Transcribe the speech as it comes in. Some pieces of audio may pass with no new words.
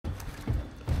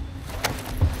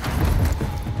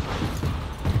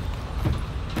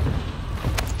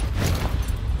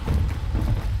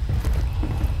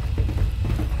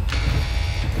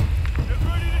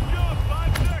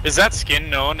Is that skin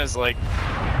known as like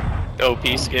the OP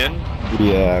skin?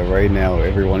 Yeah, right now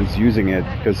everyone's using it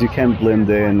because you can blend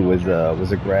in with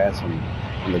the grass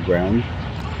on the ground.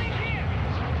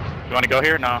 You want to go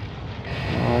here? No.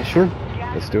 Sure.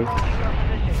 Let's do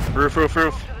it. Roof, roof,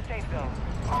 roof.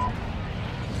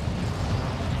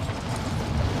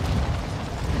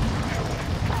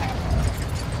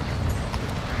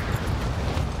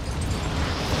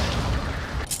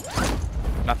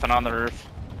 Nothing on the roof.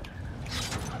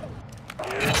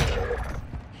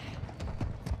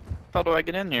 How do I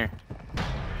get in here?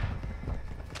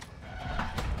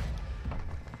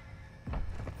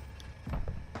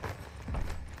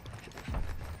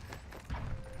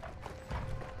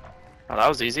 Oh, that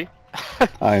was easy.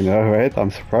 I know, right?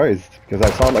 I'm surprised because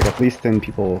I saw like at least 10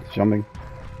 people jumping.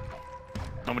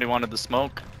 Nobody wanted the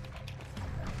smoke.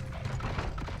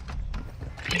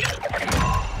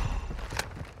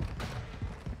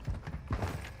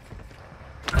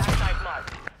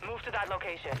 Move to that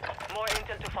location. More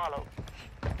intel to follow.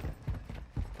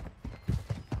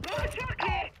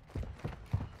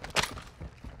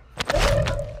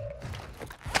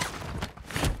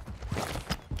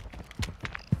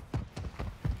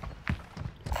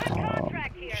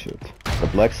 Shit. The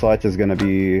black site is gonna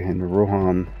be in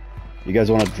Rohan. You guys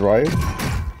wanna drive?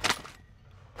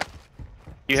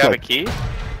 You It's have like- a key?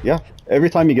 Yeah. Every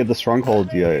time you get the stronghold,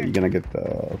 yeah, you're gonna get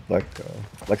the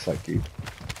black site key.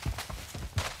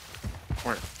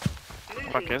 Where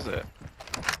the fuck is it?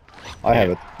 I have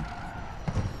it.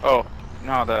 Oh,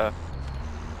 no, the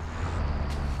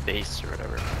base or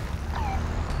whatever.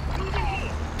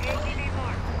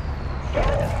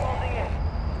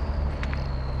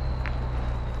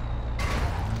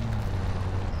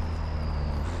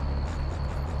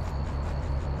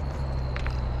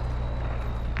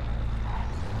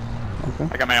 Okay.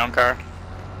 I got my own car.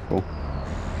 Cool.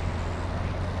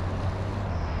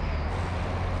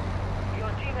 Your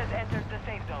team has entered the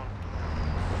safe zone.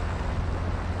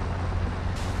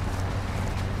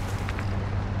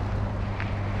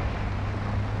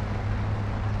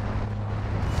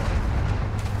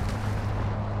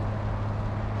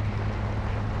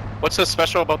 What's so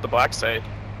special about the black site?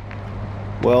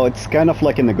 Well, it's kind of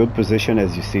like in a good position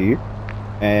as you see,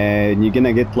 and you're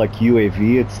gonna get like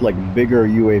UAV. It's like bigger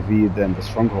UAV than the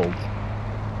stronghold.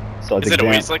 So Is it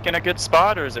always like in a good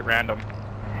spot or is it random?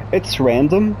 It's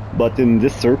random, but in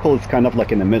this circle, it's kind of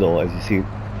like in the middle, as you see.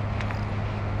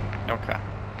 Okay.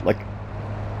 Like,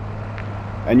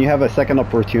 and you have a second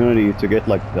opportunity to get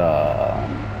like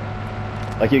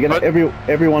like you're gonna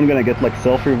everyone gonna get like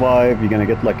self revive. You're gonna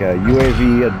get like a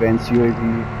UAV, advanced UAV. You're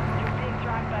being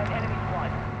tracked by an enemy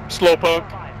squad. Slowpoke.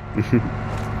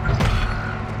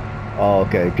 Oh,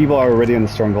 okay. People are already in the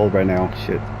stronghold right now.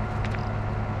 Shit.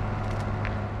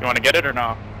 You want to get it or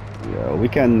no? Yeah, we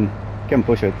can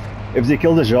push it. If they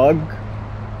kill the Jog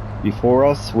before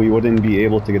us, we wouldn't be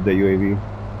able to get the UAV.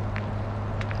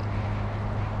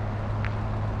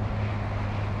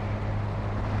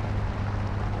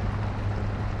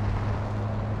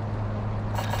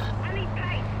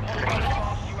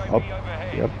 Up.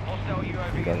 Yep. Hostile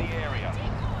UAV Got in it. the area.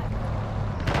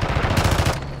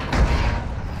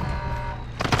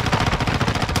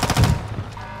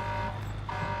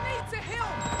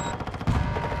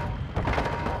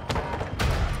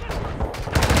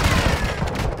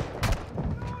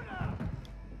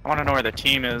 I want to know where the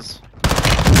team is.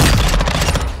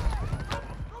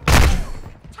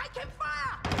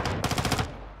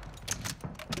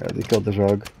 Yeah, they killed the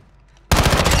Jog.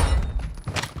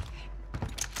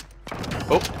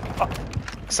 Oh,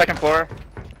 second floor.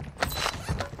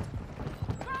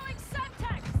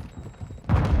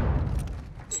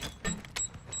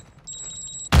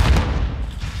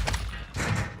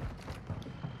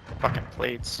 Fucking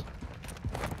plates.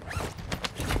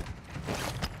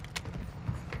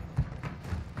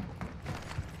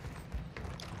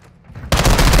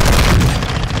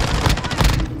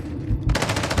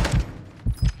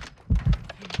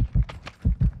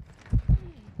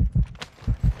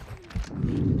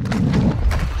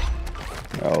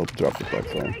 I'll drop the black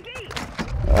zone.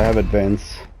 I have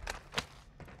advance.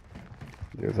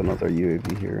 There's another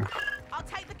UAV here. I'll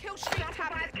take the kill streak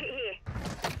tablet.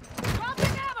 Dropping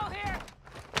ammo here.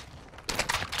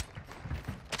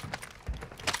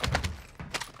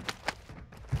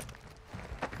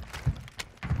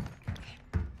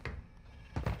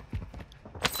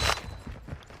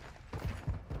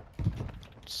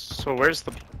 So where's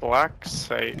the black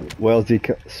site? Well,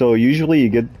 so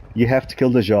usually you have to kill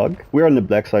the Jog. We're on the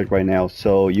black side right now,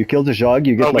 so you kill the Jog,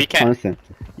 you get Oh, we like can't- constant.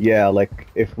 Yeah, like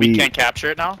if We can't capture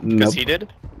it now because Nope. he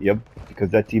did. Yep, because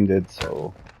that team did.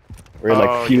 So we're like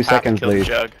Oh, few you have to seconds kill the late.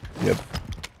 Jug. Yep.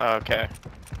 Okay.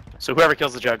 So whoever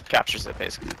kills the jug captures it,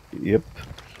 basically. Yep.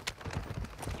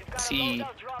 You've got a See.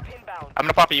 loadout drop inbound. I'm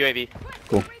gonna pop a UAV.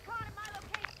 Cool. Recon at my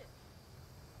location.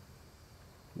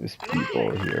 There's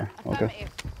people here. Okay. Affirmative.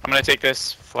 I'm gonna take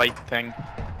this flight thing.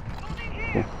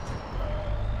 You've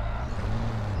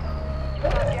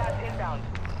got gas inbound.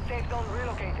 Safe zone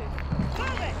relocated.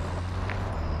 Move it.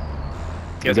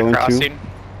 You guys are Going to? crossing.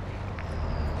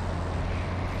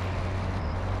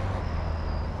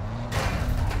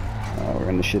 Oh, we're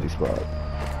in the shitty spot.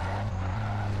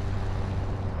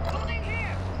 Moving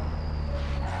here.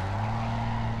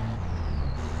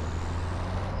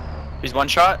 He's one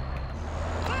shot.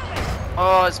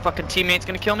 Oh, his fucking teammate's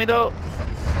gonna kill me though.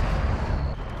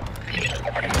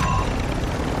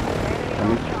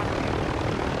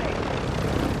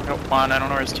 Nope, one. I don't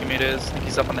know where his teammate is. I think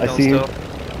he's up on the I hill see him.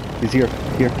 still. He's here.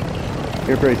 Here.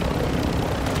 Here, Praise.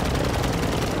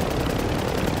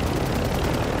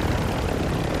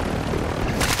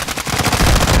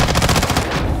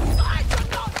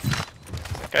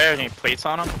 Okay, any plates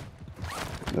on him?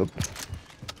 Nope.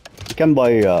 You can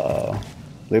buy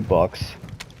lip box.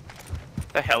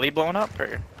 The heli blowing up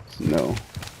or? No.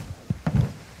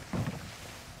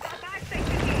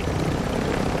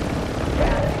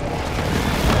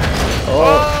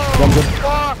 Oh, jump it.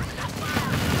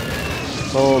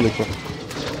 Holy crap.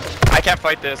 I can't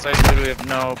fight this. I literally have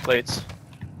no plates.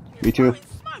 Me too.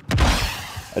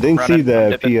 I didn't Run see it,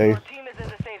 the Your PA. team is in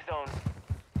the safe zone.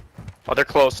 Oh, they're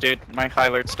close, dude. My high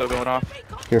alert's still going off.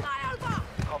 Here.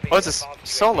 Oh, it's a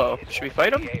solo. Should we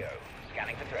fight him?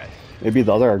 Maybe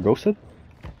the other are ghosted?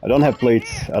 I don't have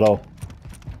plates at all.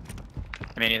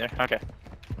 Me neither. Okay.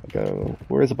 Okay,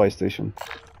 where is the buy station?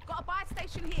 Got a buy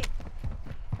station here.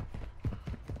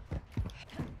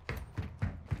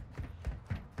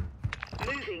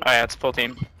 Moving. Oh yeah, it's full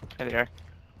team. There they are.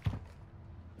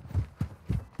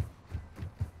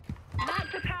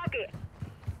 Mark the target.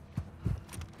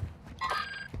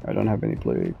 I don't have any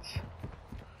plates.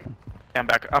 Yeah, I'm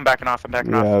back. I'm backing off. I'm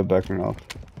backing off. Yeah, backing off.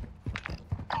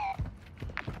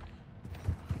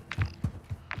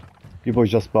 People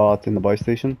just bought in the buy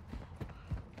station.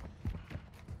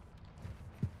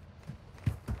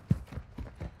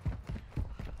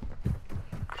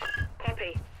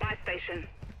 Copy. Buy station.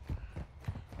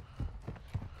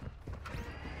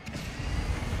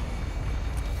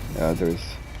 Yeah, there's...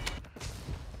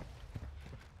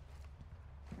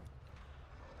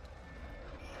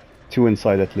 two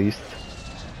inside at least.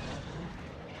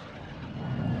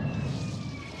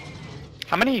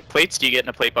 How many plates do you get in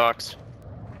a plate box?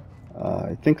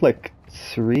 I think like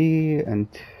 3 and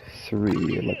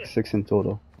 3, like 6 in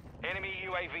total. Enemy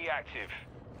UAV active.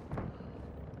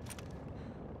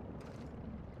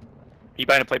 You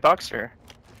buying a plate box or?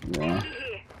 Yeah.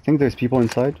 I think there's people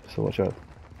inside, so watch out.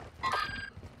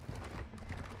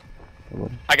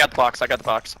 I got the box. I got the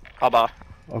box. I'll buy.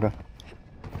 Okay.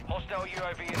 Hostile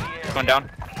UAV in the air. Going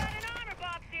down. Got an armor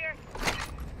box here.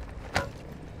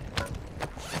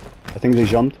 I think they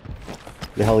jumped.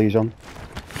 The hell he jumped.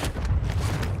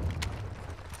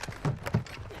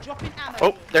 Dropping ammo.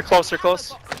 Oh, they're close. They're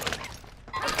close.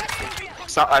 Requesting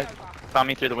So, I found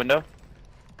me through the window.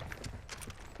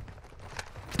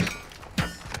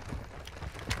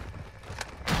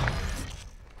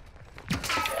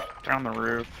 They're on the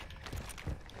roof.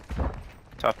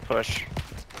 Tough push.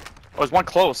 Oh, there's one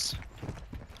close.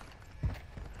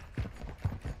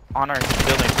 On our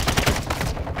building.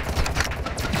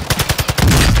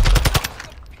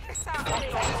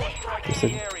 That's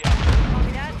it. Area.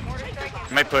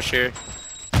 I might push here.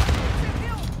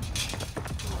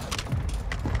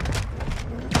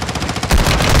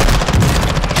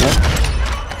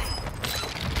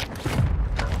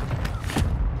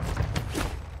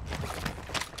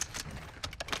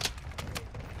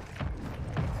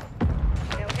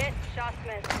 No hit. Shots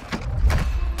missed.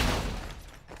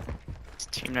 This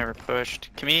team never pushed.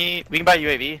 Can we can buy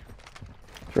UAV?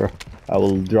 Sure. I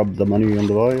will drop the money on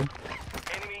the buy.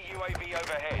 Enemy UAV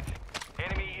overhead.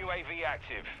 Enemy UAV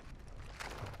active.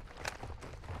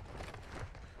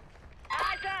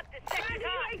 Eyes up. The second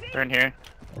time. They're in here.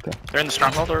 Okay. They're in the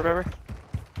stronghold or whatever.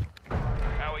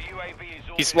 Our UAV is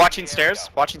He's orbiting watching the stairs.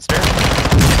 area. Watching stairs.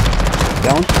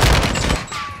 Down.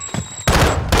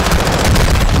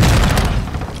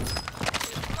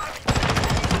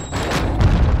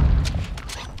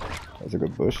 That's a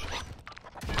good push.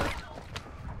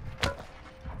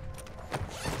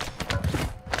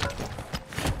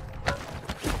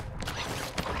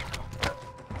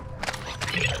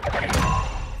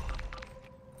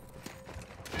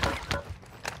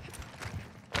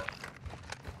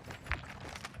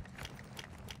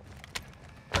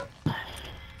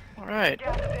 All right.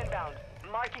 Gas is inbound.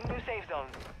 Marking Marking new safe zone.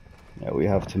 Yeah, we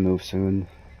have to move soon.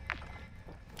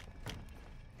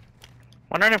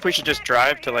 Wondering if we should just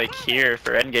drive to like here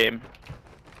for endgame.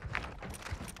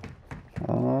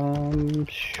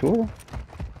 Sure.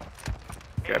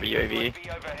 Grab a UAV.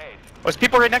 overhead. Oh, there's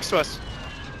people right next to us.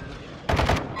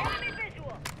 Enemy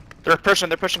visual. They're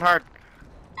pushing hard.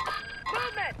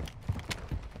 Movement.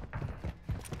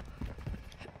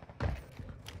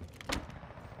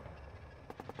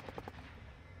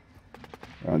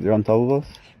 They're on top of us.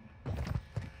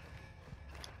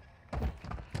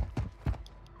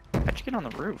 How'd you get on the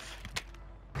roof?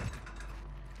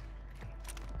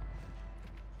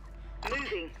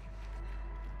 Moving.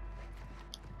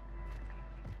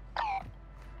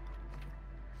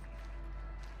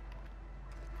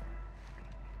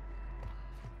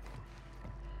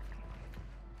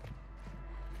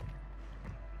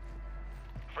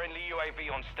 Friendly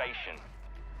UAV on station.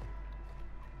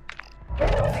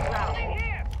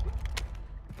 Here.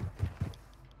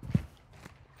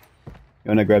 You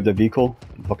wanna grab the vehicle?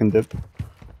 Fucking dip.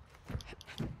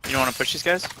 You don't want to push these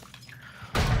guys?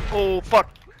 Oh fuck!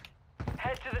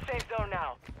 Head to the safe zone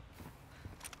now.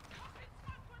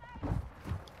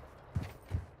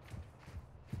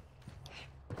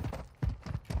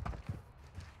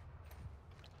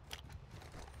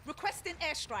 Requesting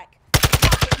airstrike.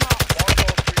 Target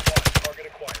marked. Target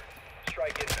acquired.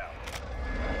 Strike inbound.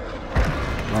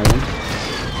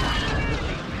 Alright.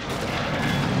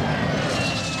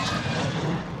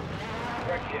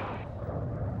 Direct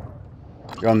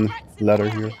hit. You're on ladder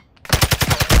here.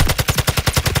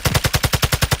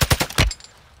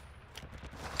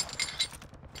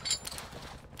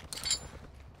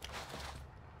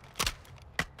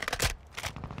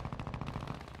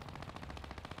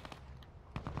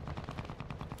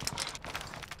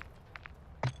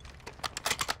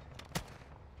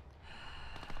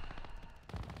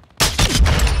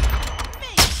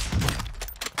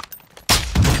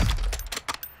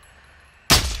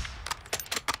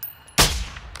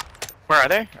 Where are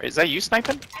they? Is that you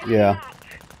sniping? Yeah.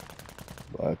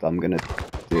 But I'm gonna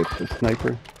do it the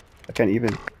sniper. I can't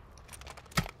even.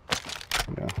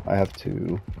 Yeah, I have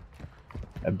to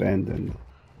abandon.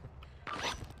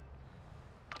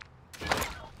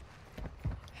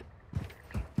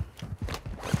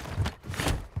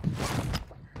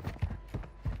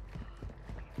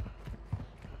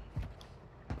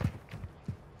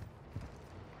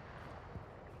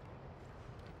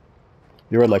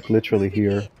 You're like literally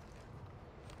here.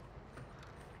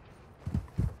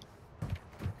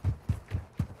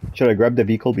 Should I grab the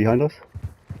vehicle behind us?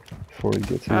 Before we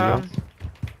get to Um,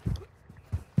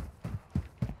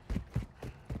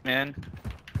 Man,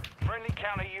 Friendly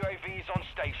counter UAVs on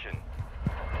station.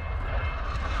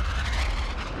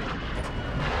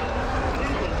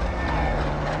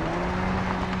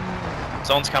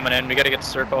 zone's coming in. We gotta get to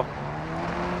circle.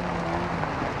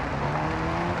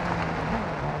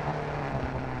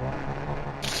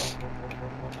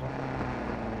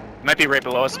 Might be right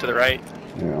below us to the right.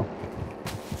 Yeah.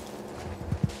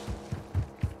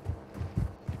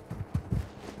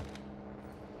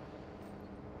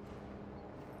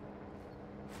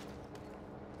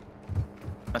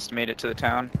 Must have made it to the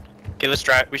town. Okay, let's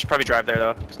drive. We should probably drive there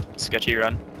though. Sketchy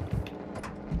run.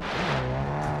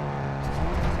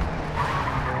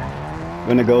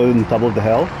 Gonna go on top of the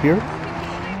hill here?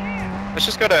 Let's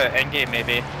just go to endgame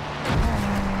maybe.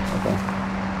 Okay.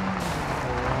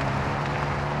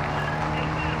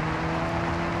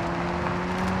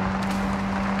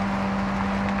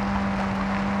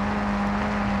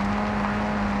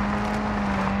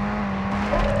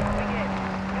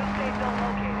 New safe zone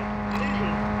located.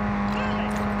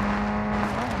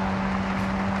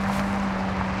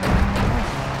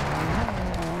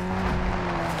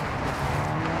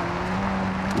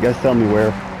 You guys tell me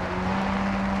where.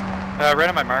 Right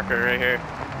on my marker, right here.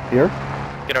 Here?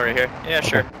 Get over here. Yeah, Okay.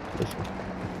 sure. This way.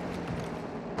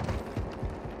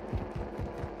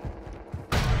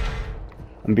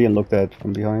 I'm being looked at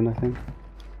from behind, I think.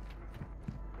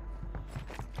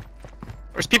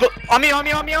 There's people on me, on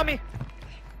me, on me, on me.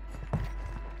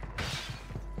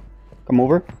 Come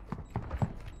over.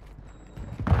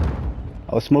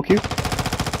 I'll smoke you. Tag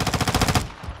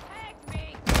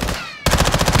me.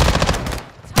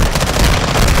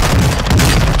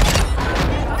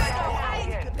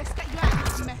 Let's get you out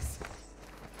of this mess.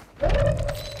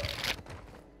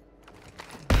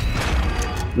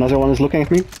 Another one is looking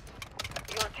at me Your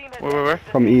team has Where?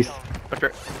 from east. What's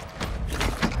your...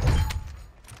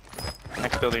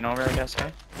 Next building over, I guess, eh?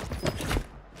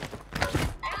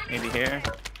 Maybe here.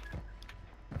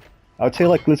 I would say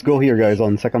like let's go here, guys,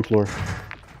 on second floor.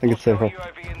 I think it's safer.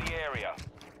 UAV in the area.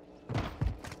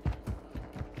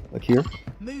 Like here?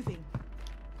 Moving.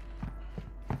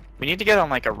 We need to get on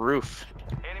like a roof.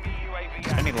 Enemy UAV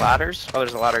Any active. ladders? Oh,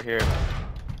 there's a ladder here.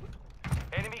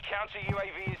 Enemy counter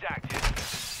UAV is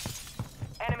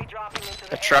active. Enemy dropping into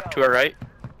the A truck to AO. our right.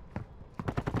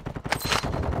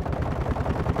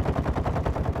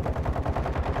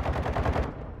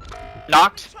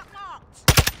 Knocked. Truck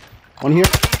marked. One here.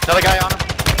 Another guy on him.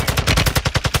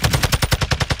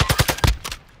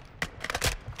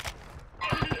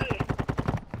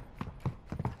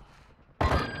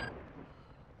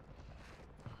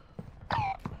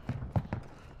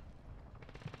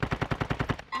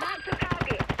 Mark the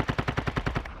target.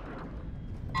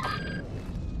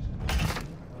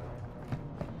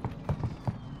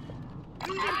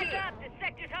 Heads up, this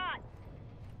sector's hot.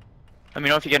 Let me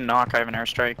know if you get a knock. I have an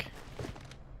airstrike.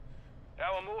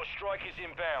 Our mortar strike is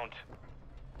inbound.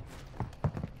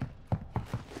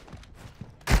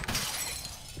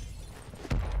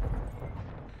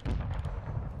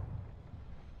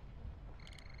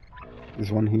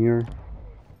 There's one here.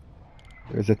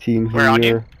 There's a team here. Where, on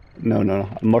you? No, no, no.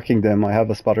 I'm marking them. I have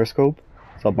a spotter scope,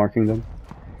 so I'm marking them.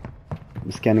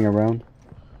 I'm scanning around.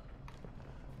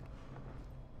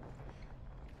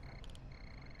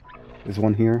 There's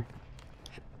one here.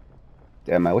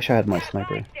 Damn, I wish I had my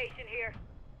sniper. Station here.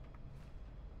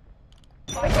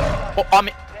 Oh, on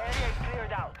me. The area is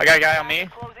cleared out. I got a guy on me.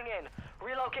 Closing in.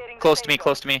 Relocating the Close safe to me. zone.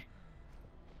 Close to me.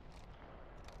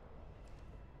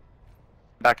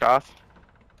 Back off.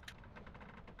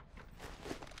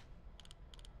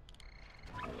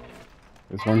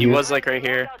 There's one He here. was like right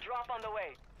here. Hostile drop on the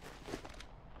way.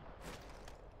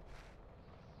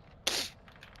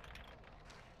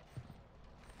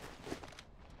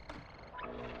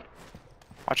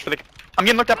 Watch for the. I'm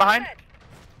getting looked at behind.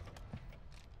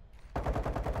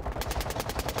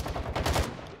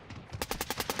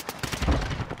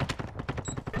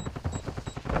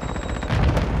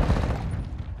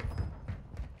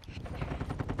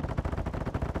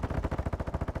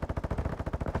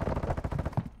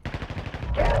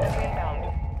 Gas is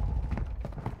inbound.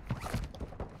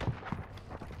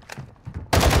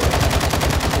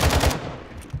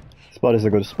 Spot is a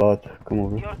good spot. Come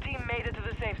over. Your team made it to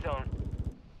the safe zone.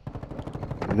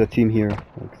 There's a team here.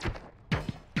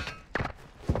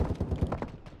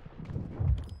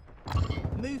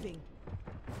 Moving.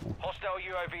 Hostile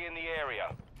UAV in the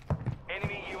area.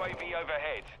 Enemy UAV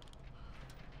overhead.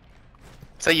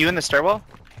 Is that you in the stairwell?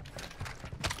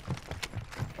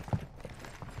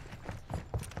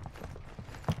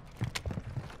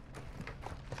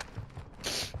 I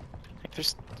think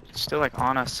there's still like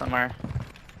on us somewhere.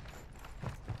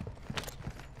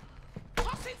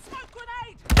 Tossing smoke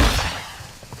grenade.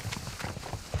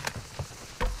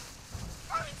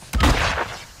 Throwing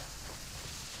smoke.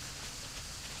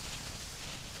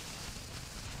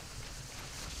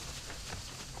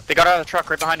 They got out of the truck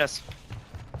right behind us.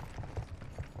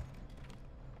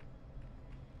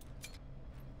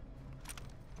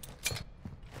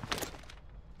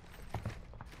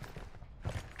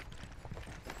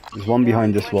 There's one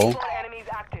behind this wall. 24 enemies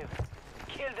active.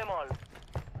 Kill them all.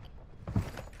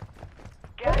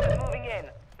 Gas is moving in.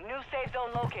 New safe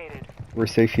zone located. We're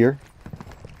safe here.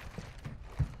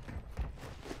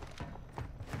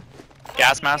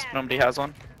 Gas mask. Nobody has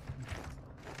one.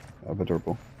 I have a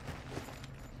turbo.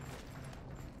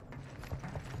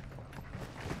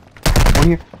 One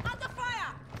here. Under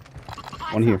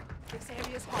fire. One here. This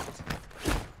area's hot.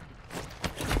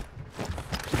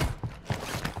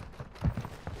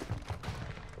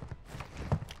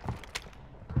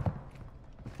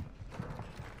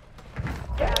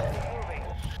 Gas is moving.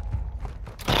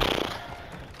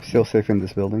 Still safe in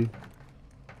this building.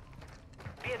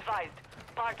 Be advised.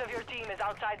 Part of your team is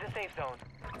outside the safe zone.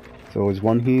 So there's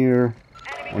one here.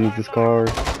 Enemy One is this car.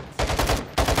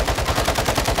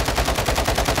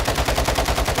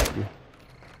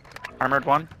 Armored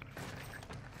one.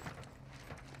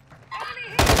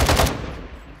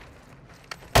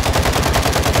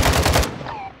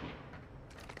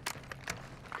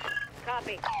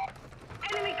 Copy.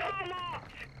 Enemy car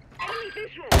marked. Enemy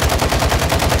visual.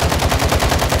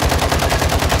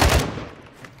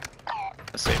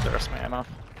 Let's save the rest of my ammo.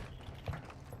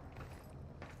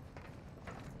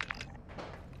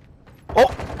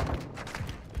 Oh!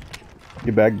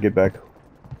 Get back, get back.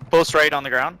 Post right on the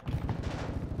ground.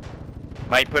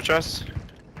 Might push us.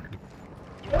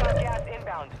 You got gas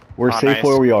inbound. We're Oh, safe nice.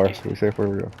 where we are. We're safe where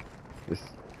we are. Just...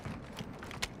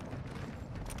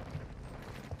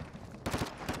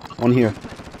 One here.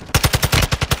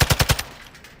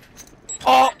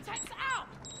 Oh! Tanks out.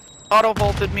 Auto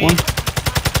vaulted me. One. They're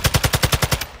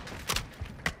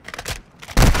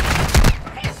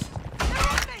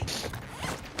on me.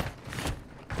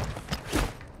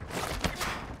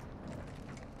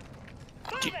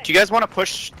 Do you guys want to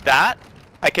push that?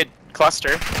 I could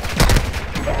cluster.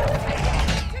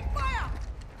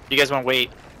 You guys want to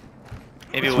wait?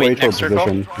 Maybe Let's wait wait for next circle?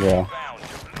 position. Yeah.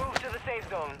 Move to the safe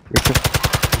zone.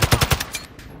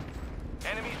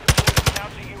 Enemy deployed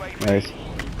counter UAV. Nice.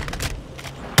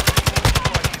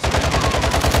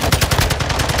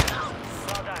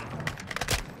 Well done.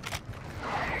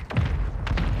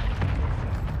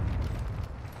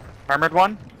 Armored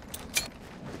one?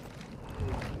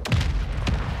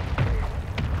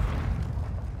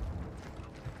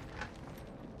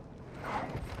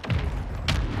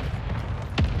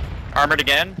 Armored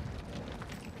again?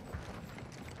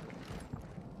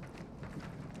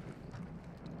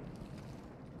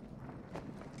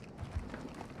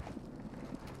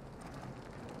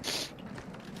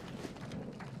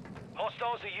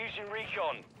 Hostiles are using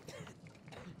recon.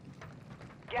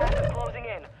 Gas is closing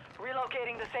in.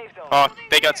 Relocating the safe zone. Oh,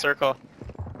 they got circle.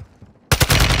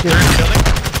 They're in the building?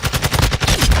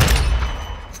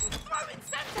 Throwing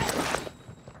sentence.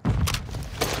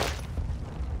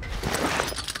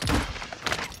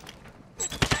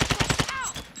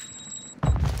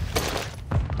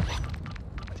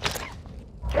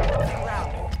 Closing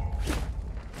round.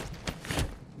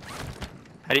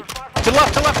 How do you... To the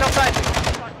left, outside!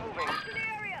 Start moving.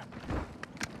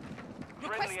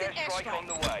 Friendly Requesting airstrike on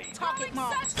the way. Target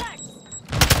marked.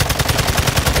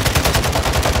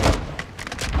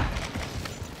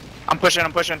 I'm pushing.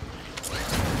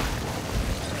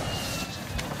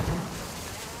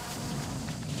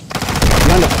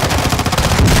 Behind us.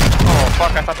 Oh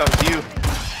fuck, I thought that was you.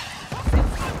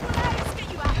 Let's get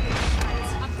you out of here.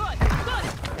 I'm good.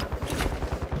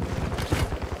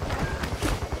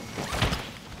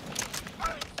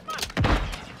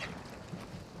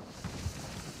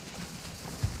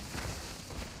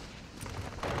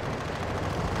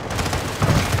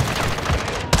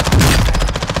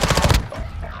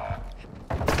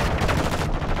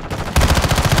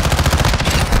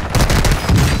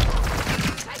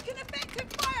 Taking effective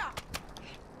fire.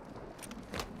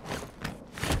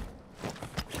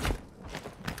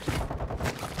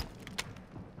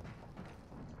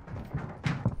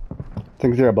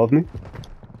 Things are above me.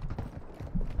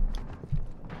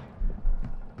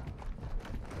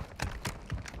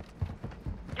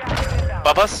 Gas is inbound.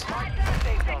 Above us?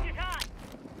 Safe zone.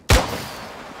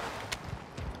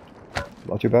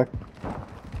 Watch your back.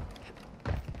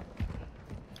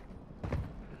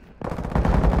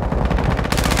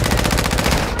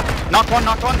 Knocked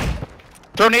one.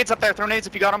 Throw nades up there,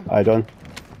 if you got them. I don't.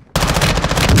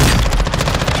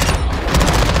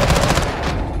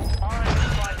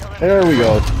 There we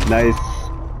go. Nice.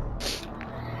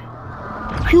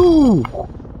 Phew!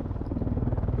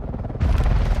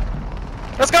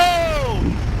 Let's go!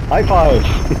 High five!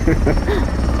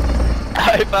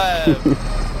 High five!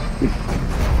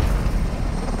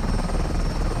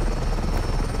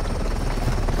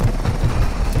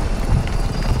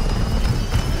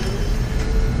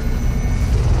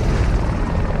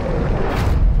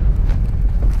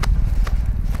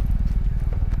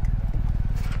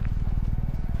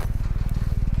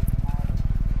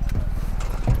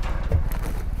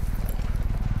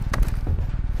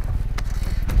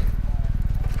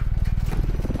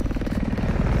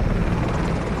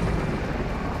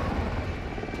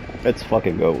 Let's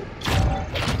fucking go.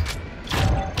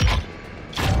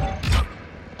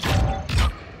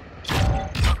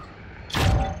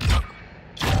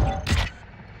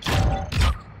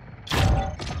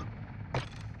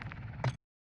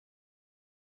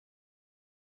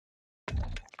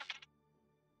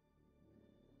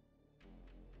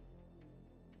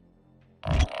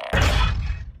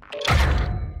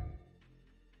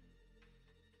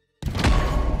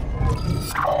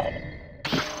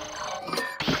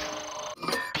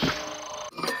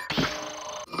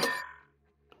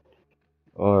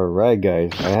 Alright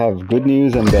guys, I have good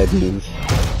news and bad news.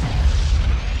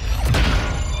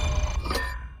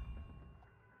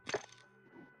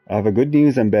 I have a good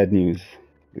news and bad news.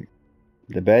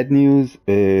 The bad news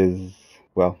is,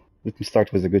 well, let me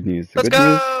start with the good news. Let's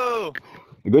go!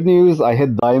 The good news, I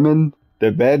hit diamond.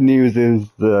 The bad news is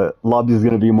the lobby is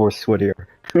gonna be more sweatier.